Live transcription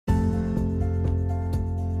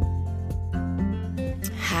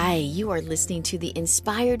Hi, you are listening to the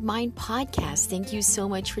Inspired Mind Podcast. Thank you so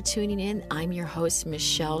much for tuning in. I'm your host,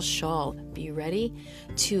 Michelle Shull. Be ready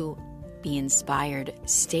to be inspired,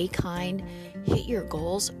 stay kind, hit your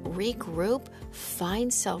goals, regroup,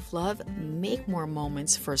 find self-love, make more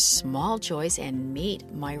moments for small joys, and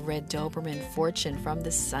meet my red Doberman Fortune from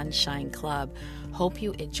the Sunshine Club. Hope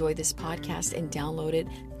you enjoy this podcast and download it.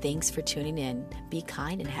 Thanks for tuning in. Be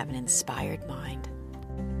kind and have an inspired mind.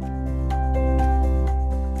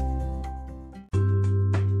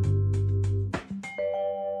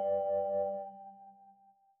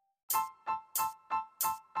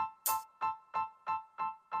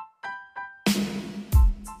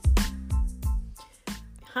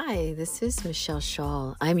 Hi, this is Michelle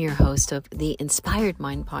Shull. I'm your host of the Inspired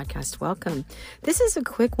Mind Podcast. Welcome. This is a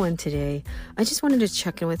quick one today. I just wanted to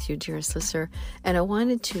check in with you, dearest listener, and I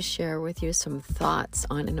wanted to share with you some thoughts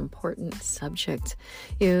on an important subject.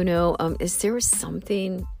 Is there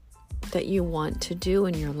something that you want to do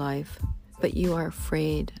in your life, but you are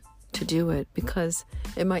afraid to do it because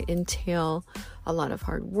it might entail a lot of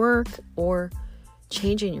hard work or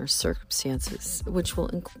changing your circumstances, which will,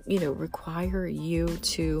 require you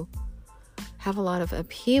to have a lot of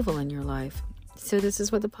upheaval in your life. So this is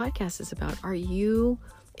what the podcast is about. Are you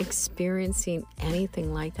experiencing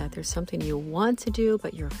anything like that? There's something you want to do,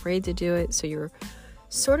 but you're afraid to do it. So you're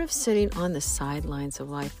sort of sitting on the sidelines of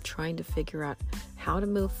life, trying to figure out how to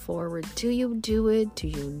move forward. Do you do it? Do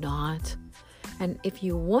you not? And if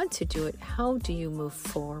you want to do it, how do you move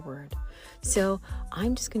forward? So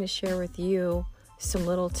I'm just going to share with you some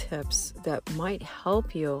little tips that might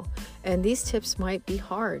help you. And these tips might be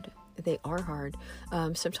hard. They are hard.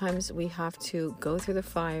 Sometimes we have to go through the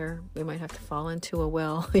fire. We might have to fall into a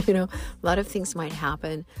well. A lot of things might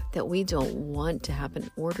happen that we don't want to happen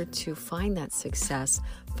in order to find that success,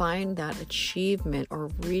 find that achievement, or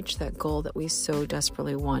reach that goal that we so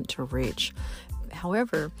desperately want to reach.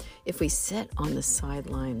 However, if we sit on the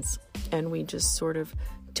sidelines and we just sort of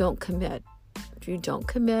don't commit, if you don't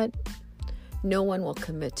commit, no one will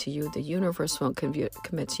commit to you. The universe won't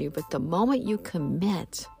commit to you. But the moment you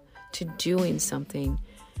commit to doing something,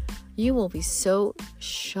 you will be so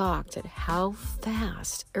shocked at how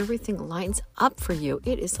fast everything lines up for you.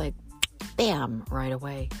 It is like, bam, right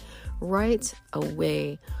away. Right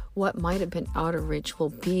away. What might have been out of reach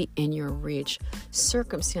will be in your reach.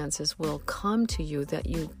 Circumstances will come to you that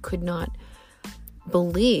you could not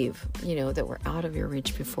believe, that were out of your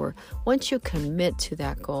reach before. Once you commit to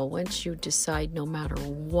that goal, once you decide no matter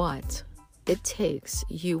what it takes,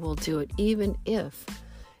 you will do it, even if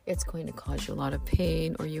it's going to cause you a lot of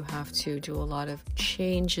pain or you have to do a lot of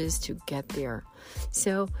changes to get there.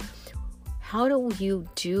 So how do you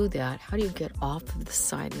do that? How do you get off of the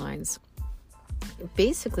sidelines?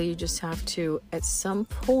 Basically, you just have to, at some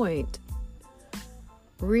point,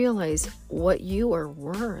 realize what you are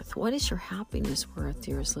worth. What is your happiness worth,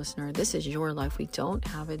 dearest listener? This is your life. We don't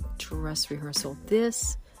have a dress rehearsal.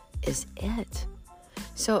 This is it.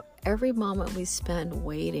 So every moment we spend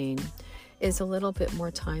waiting is a little bit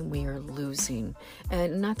more time we are losing.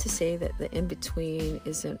 And not to say that the in-between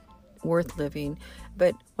isn't worth living,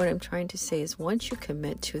 but what I'm trying to say is once you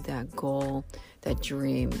commit to that goal, that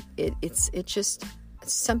dream, it's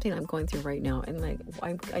something I'm going through right now. And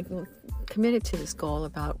I committed to this goal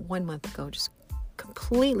about 1 month ago, just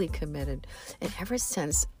completely committed. And ever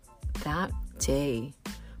since that day,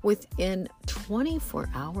 within 24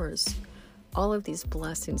 hours, all of these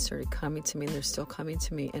blessings started coming to me, and they're still coming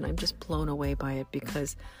to me. And I'm just blown away by it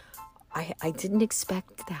because I didn't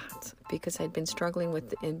expect that, because I'd been struggling with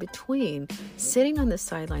the in-between, sitting on the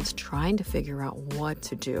sidelines, trying to figure out what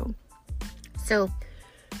to do. So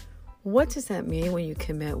what does that mean when you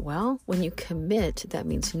commit? Well, when you commit, that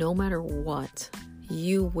means no matter what,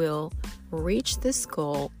 you will reach this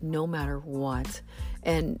goal no matter what.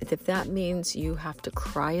 And if that means you have to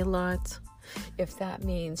cry a lot, if that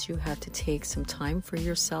means you have to take some time for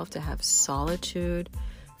yourself to have solitude,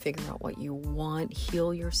 figure out what you want,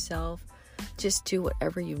 heal yourself, just do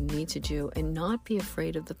whatever you need to do and not be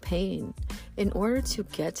afraid of the pain. In order to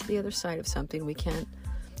get to the other side of something, we can't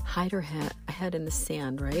hide our head in the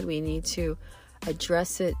sand, right? We need to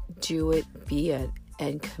address it, do it, be it,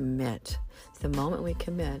 and commit. The moment we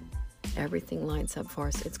commit, everything lines up for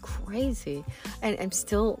us. It's crazy. And I'm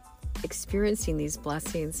still experiencing these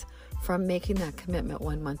blessings from making that commitment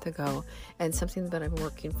 1 month ago. And something that I'm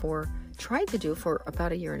tried to do for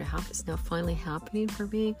about 1.5 years is now finally happening for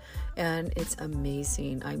me. And it's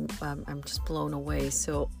amazing. I'm just blown away.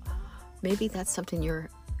 So maybe that's something you're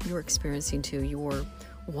experiencing too. You're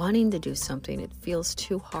wanting to do something. It feels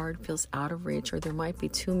too hard, feels out of reach, or there might be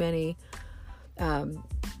too many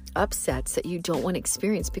upsets that you don't want to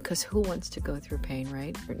experience, because who wants to go through pain,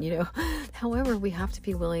 right? However, we have to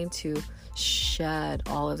be willing to shed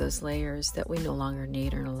all of those layers that we no longer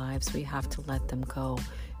need in our lives. We have to let them go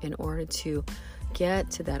in order to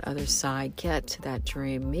get to that other side, get to that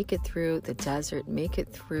dream, make it through the desert, make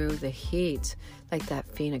it through the heat, like that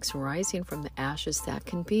phoenix rising from the ashes. That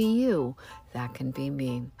can be you, that can be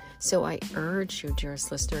me. So I urge you,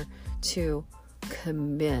 dearest listener, to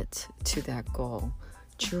commit to that goal.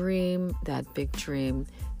 Dream that big dream.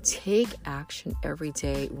 Take action every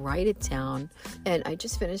day. Write it down. And I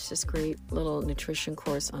just finished this great little nutrition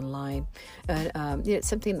course online. And it's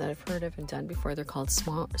something that I've heard of and done before. They're called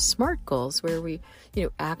SMART goals, where we,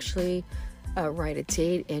 actually write a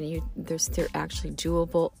date, and they're actually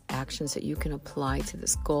doable actions that you can apply to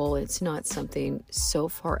this goal. It's not something so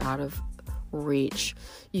far out of reach.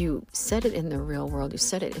 You set it in the real world. You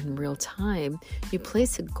set it in real time. You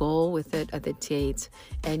place a goal with it at the date,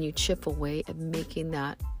 and you chip away at making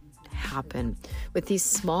that happen. With these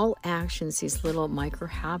small actions, these little micro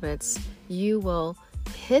habits, you will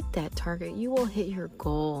hit that target. You will hit your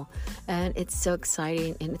goal. And it's so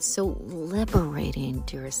exciting, and it's so liberating,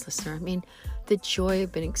 dearest listener. I mean, the joy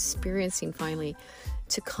I've been experiencing finally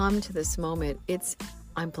to come to this moment,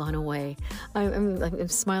 I'm blown away. I'm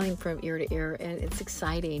smiling from ear to ear, and it's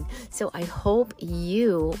exciting. So I hope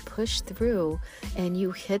you push through and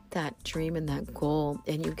you hit that dream and that goal,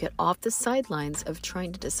 and you get off the sidelines of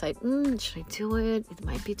trying to decide, should I do it? It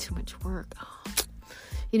might be too much work.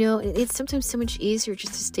 It's sometimes so much easier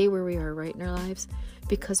just to stay where we are right in our lives,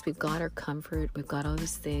 because we've got our comfort, we've got all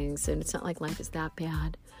these things, and it's not like life is that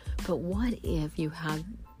bad. But what if you had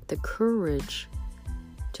the courage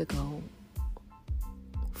to go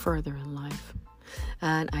further in life?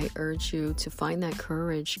 And I urge you to find that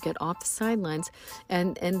courage, get off the sidelines.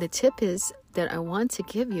 And the tip is that I want to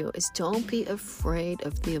give you is, don't be afraid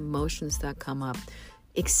of the emotions that come up.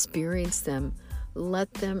 Experience them.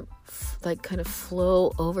 Let them kind of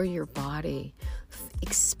flow over your body.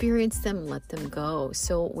 Experience them, let them go.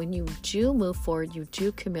 So when you do move forward, you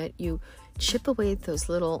do commit, you chip away at those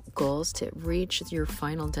little goals to reach your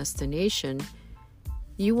final destination,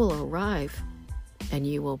 you will arrive and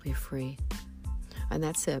you will be free. And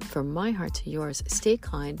that's it. From my heart to yours, stay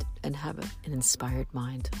kind and have an inspired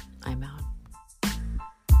mind. I'm out.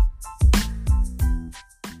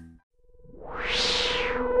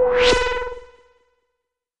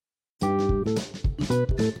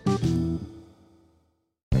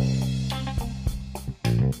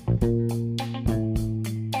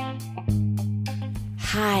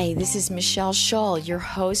 Hi, this is Michelle Shull, your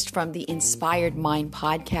host from the Inspired Mind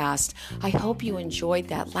podcast. I hope you enjoyed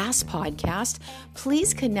that last podcast.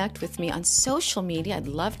 Please connect with me on social media. I'd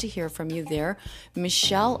love to hear from you there.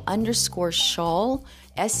 Michelle_Shull, SHULL,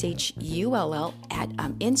 at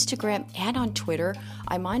Instagram and on Twitter.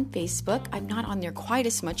 I'm on Facebook. I'm not on there quite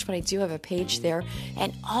as much, but I do have a page there.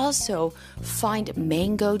 And also find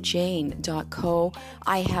mangojane.co.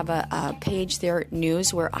 I have a page there,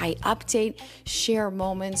 news, where I update, share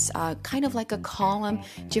moments, kind of like a column,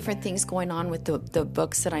 different things going on with the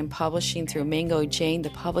books that I'm publishing through Mango Jane, the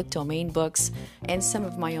public domain books, and some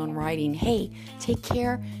of my own writing. Hey, take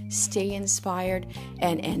care, stay inspired,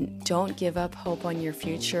 and don't give up hope on your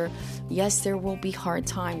future. Yes, there will be hard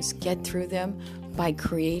times. Get through them by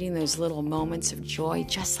creating those little moments of joy,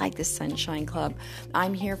 just like the Sunshine Club.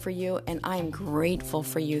 I'm here for you, and I'm grateful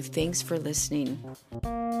for you. Thanks for listening.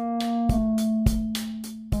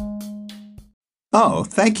 Oh,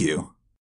 thank you.